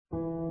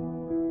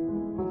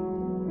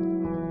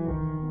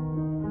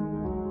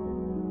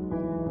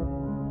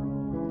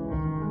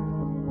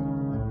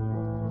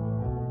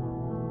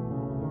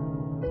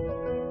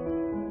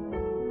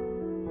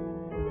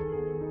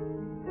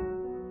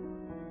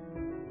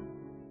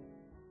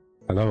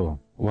Hello,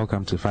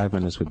 welcome to 5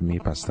 Minutes with me,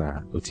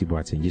 Pastor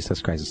Otibuatin. Jesus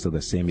Christ is still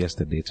the same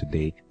yesterday,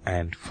 today,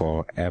 and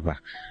forever.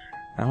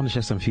 I want to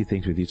share some few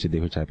things with you today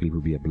which I believe will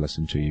be a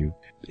blessing to you.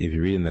 If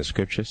you read in the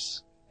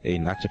scriptures,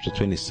 in Acts chapter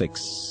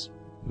 26,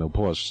 Paul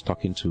was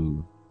talking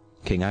to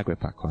King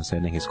Agrippa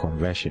concerning his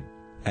conversion.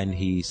 And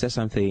he said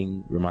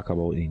something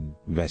remarkable in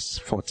verse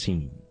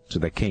 14 to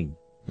the king.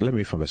 Let me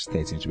read from verse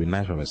 13. It should be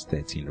nice from verse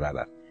 13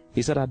 rather.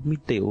 He said, "At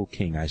midday, O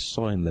king, I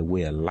saw in the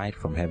way a light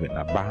from heaven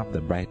above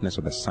the brightness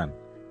of the sun,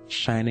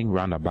 shining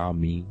round about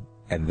me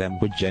and them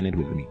which journeyed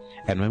with me.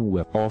 And when we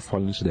were all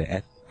fallen to the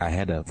earth, I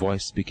heard a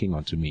voice speaking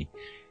unto me,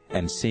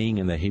 and saying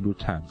in the Hebrew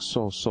tongue,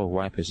 Saul, Saul,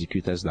 why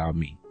persecutest thou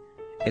me?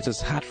 It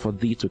is hard for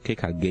thee to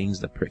kick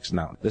against the pricks."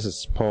 Now, this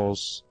is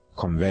Paul's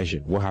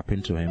conversion. What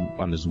happened to him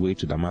on his way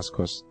to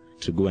Damascus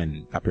to go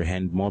and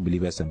apprehend more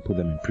believers and put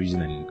them in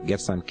prison and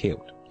get some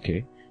killed.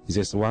 Okay? He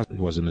says, while he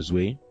was on his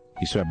way,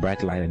 he saw a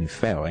bright light and he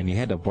fell, and he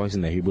heard a voice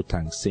in the Hebrew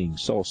tongue saying,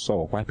 Saul,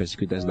 Saul, why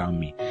persecutest thou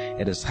me?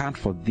 It is hard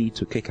for thee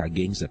to kick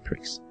against the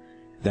pricks.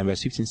 Then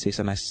verse 15 says,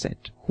 "And I said,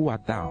 Who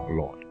art thou,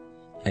 Lord?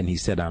 And he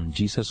said, I am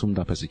Jesus whom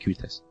thou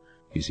persecutest."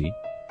 You see?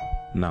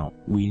 Now,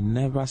 we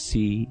never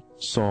see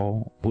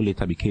Saul, who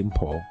later became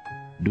Paul,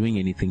 doing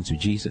anything to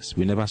Jesus.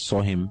 We never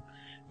saw him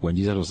when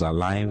Jesus was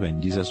alive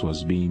and Jesus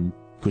was being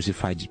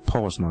crucified.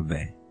 Paul was not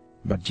there.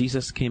 But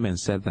Jesus came and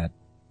said that,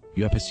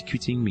 "You are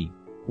persecuting me."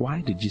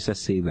 Why did Jesus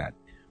say that?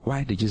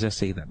 Why did Jesus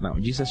say that? Now,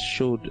 Jesus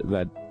showed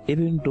that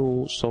even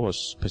though Saul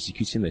was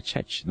persecuting the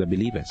church, the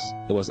believers,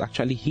 it was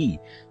actually he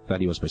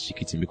that he was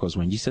persecuting, because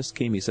when Jesus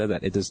came, he said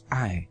that it is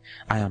I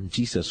am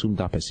Jesus whom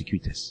thou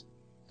persecutest.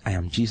 I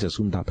am Jesus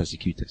whom thou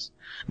persecutest.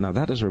 Now,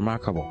 that is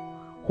remarkable.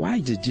 Why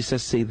did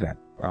Jesus say that?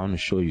 I want to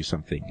show you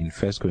something in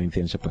 1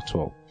 Corinthians chapter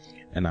 12,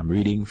 and I'm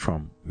reading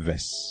from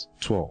verse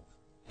 12.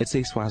 It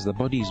says, "For as the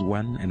body is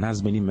one and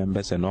has many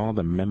members, and all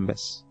the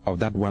members of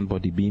that one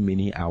body being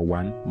many are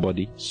one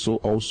body, so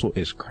also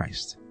is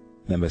Christ."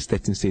 Then verse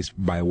 13 says,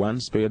 "By one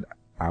Spirit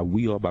are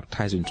we all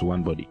baptized into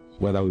one body,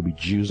 whether we be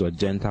Jews or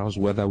Gentiles,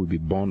 whether we be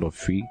bond or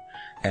free,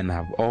 and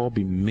have all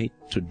been made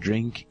to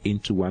drink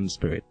into one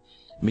Spirit."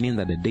 Meaning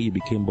that the day you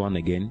became born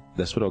again,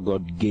 the Spirit of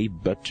God gave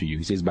birth to you.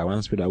 He says, by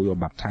one Spirit are we all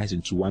baptized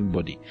into one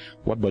body.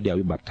 What body are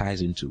we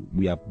baptized into?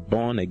 We are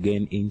born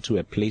again into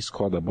a place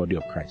called the body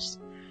of Christ.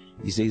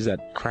 He says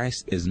that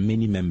Christ is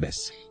many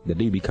members. The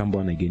day you become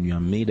born again, you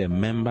are made a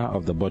member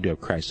of the body of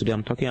Christ. Today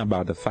I'm talking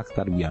about the fact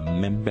that we are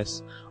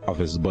members of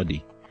his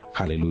body.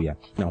 Hallelujah.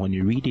 Now when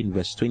you read in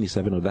verse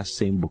 27 of that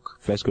same book,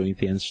 1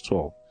 Corinthians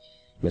 12,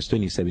 verse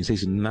 27, it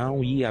says,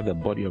 "Now ye are the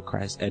body of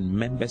Christ, and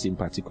members in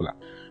particular."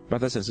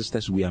 Brothers and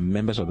sisters, we are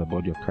members of the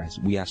body of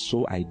Christ. We are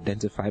so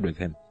identified with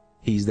him.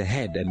 He is the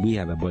head and we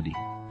are the body.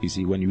 You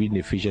see, when you read in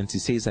Ephesians,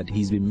 it says that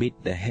he's been made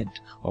the head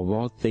of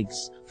all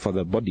things for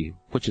the body,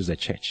 which is the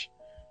church.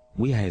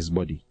 We are his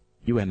body.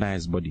 You and I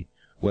his body.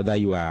 Whether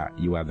you are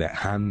the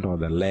hand or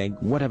the leg,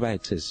 whatever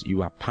it is,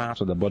 you are part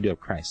of the body of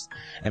Christ.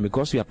 And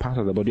because we are part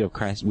of the body of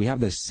Christ, we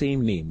have the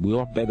same name. We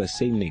all bear the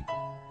same name.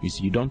 You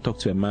see, you don't talk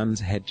to a man's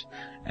head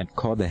and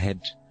call the head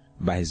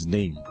by his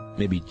name.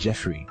 Maybe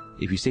Jeffrey.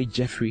 If you say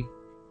Jeffrey,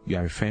 you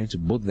are referring to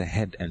both the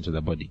head and to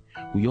the body.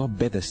 We all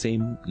bear the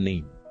same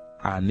name.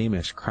 Our name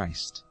is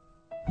Christ.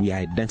 We are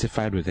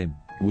identified with him.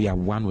 We are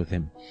one with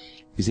him.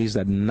 He says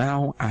that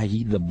now are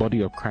ye the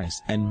body of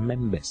Christ and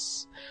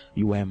members.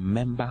 You are a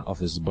member of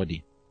his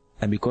body.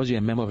 And because you are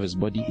a member of his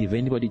body, if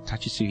anybody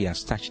touches you, he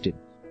has touched him.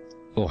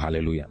 Oh,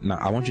 hallelujah. Now,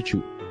 I want you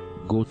to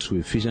go to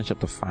Ephesians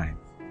chapter 5,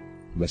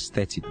 verse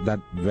 30. That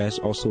verse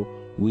also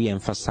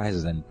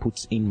re-emphasizes and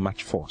puts in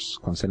much force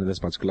concerning this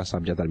particular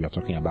subject that we are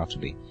talking about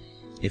today.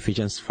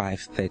 Ephesians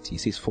 5:30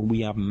 says, "For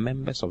we are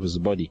members of his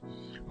body,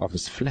 of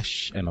his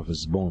flesh, and of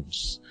his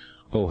bones."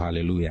 Oh,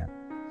 hallelujah.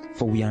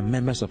 For we are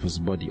members of his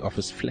body, of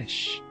his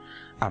flesh.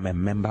 I'm a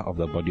member of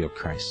the body of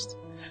Christ.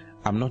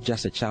 I'm not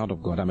just a child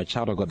of God. I'm a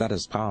child of God. That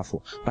is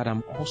powerful. But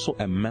I'm also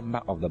a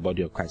member of the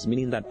body of Christ,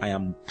 meaning that I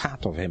am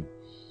part of him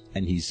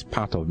and he's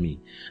part of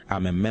me.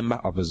 I'm a member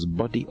of his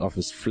body, of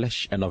his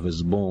flesh, and of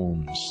his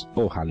bones.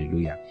 Oh,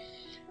 hallelujah.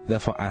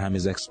 Therefore, I am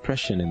his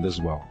expression in this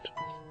world.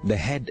 The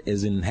head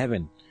is in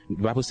heaven. The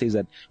Bible says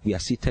that we are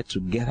seated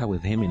together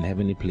with him in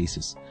heavenly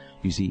places.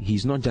 You see,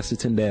 he's not just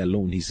sitting there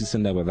alone. He's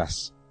sitting there with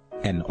us.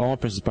 And all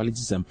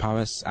principalities and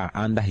powers are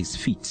under his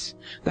feet.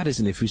 That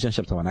is in Ephesians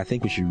chapter 1. I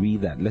think we should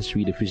read that. Let's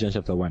read Ephesians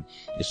chapter 1.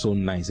 It's so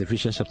nice.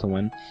 Ephesians chapter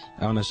 1,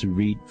 I want us to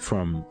read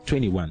from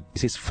 21. It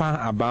says,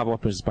 "Far above all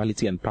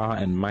principality and power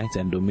and might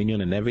and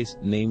dominion and every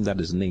name that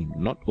is named,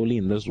 not only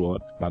in this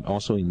world, but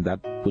also in that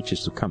which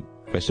is to come."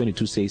 Verse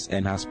 22 says,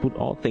 "And has put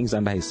all things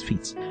under his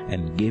feet,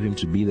 and gave him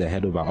to be the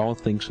head over all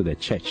things to the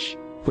church,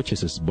 which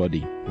is his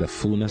body, the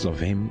fullness of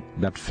him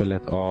that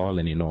filleth all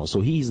and in all."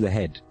 So he is the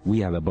head.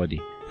 We are the body.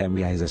 And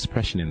we are his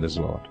expression in this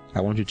world. I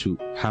want you to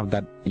have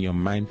that in your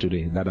mind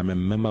today, that I'm a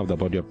member of the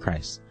body of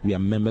Christ. We are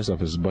members of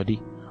his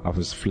body, of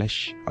his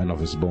flesh, and of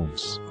his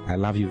bones. I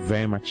love you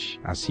very much.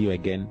 I'll see you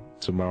again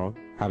tomorrow.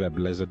 Have a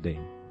blessed day.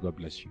 God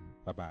bless you.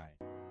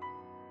 Bye-bye.